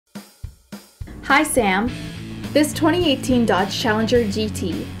Hi Sam! This 2018 Dodge Challenger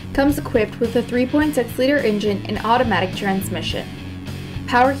GT comes equipped with a 3.6-liter engine and automatic transmission,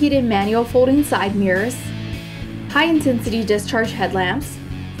 power heated manual folding side mirrors, high-intensity discharge headlamps,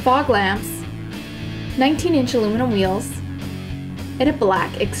 fog lamps, 19-inch aluminum wheels, and a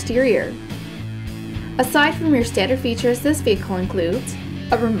black exterior. Aside from your standard features, this vehicle includes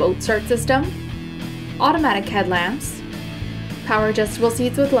a remote start system, automatic headlamps, power adjustable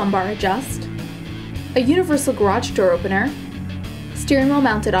seats with lumbar adjust, a universal garage door opener, steering wheel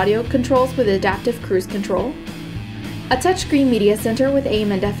mounted audio controls with adaptive cruise control, a touchscreen media center with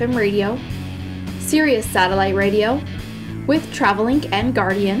AM and FM radio, Sirius satellite radio with TravelLink and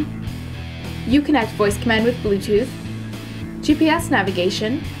Guardian, Uconnect voice command with Bluetooth, GPS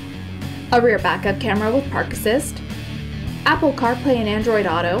navigation, a rear backup camera with park assist, Apple CarPlay and Android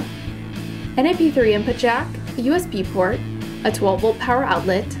Auto, an MP3 input jack, a USB port, a 12-volt power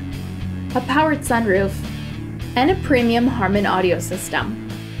outlet, a powered sunroof, and a premium Harman audio system.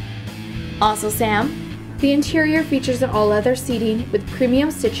 Also Sam, the interior features an all-leather seating with premium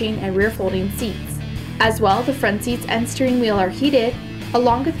stitching and rear folding seats. As well, the front seats and steering wheel are heated,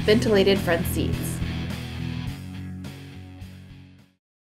 along with ventilated front seats.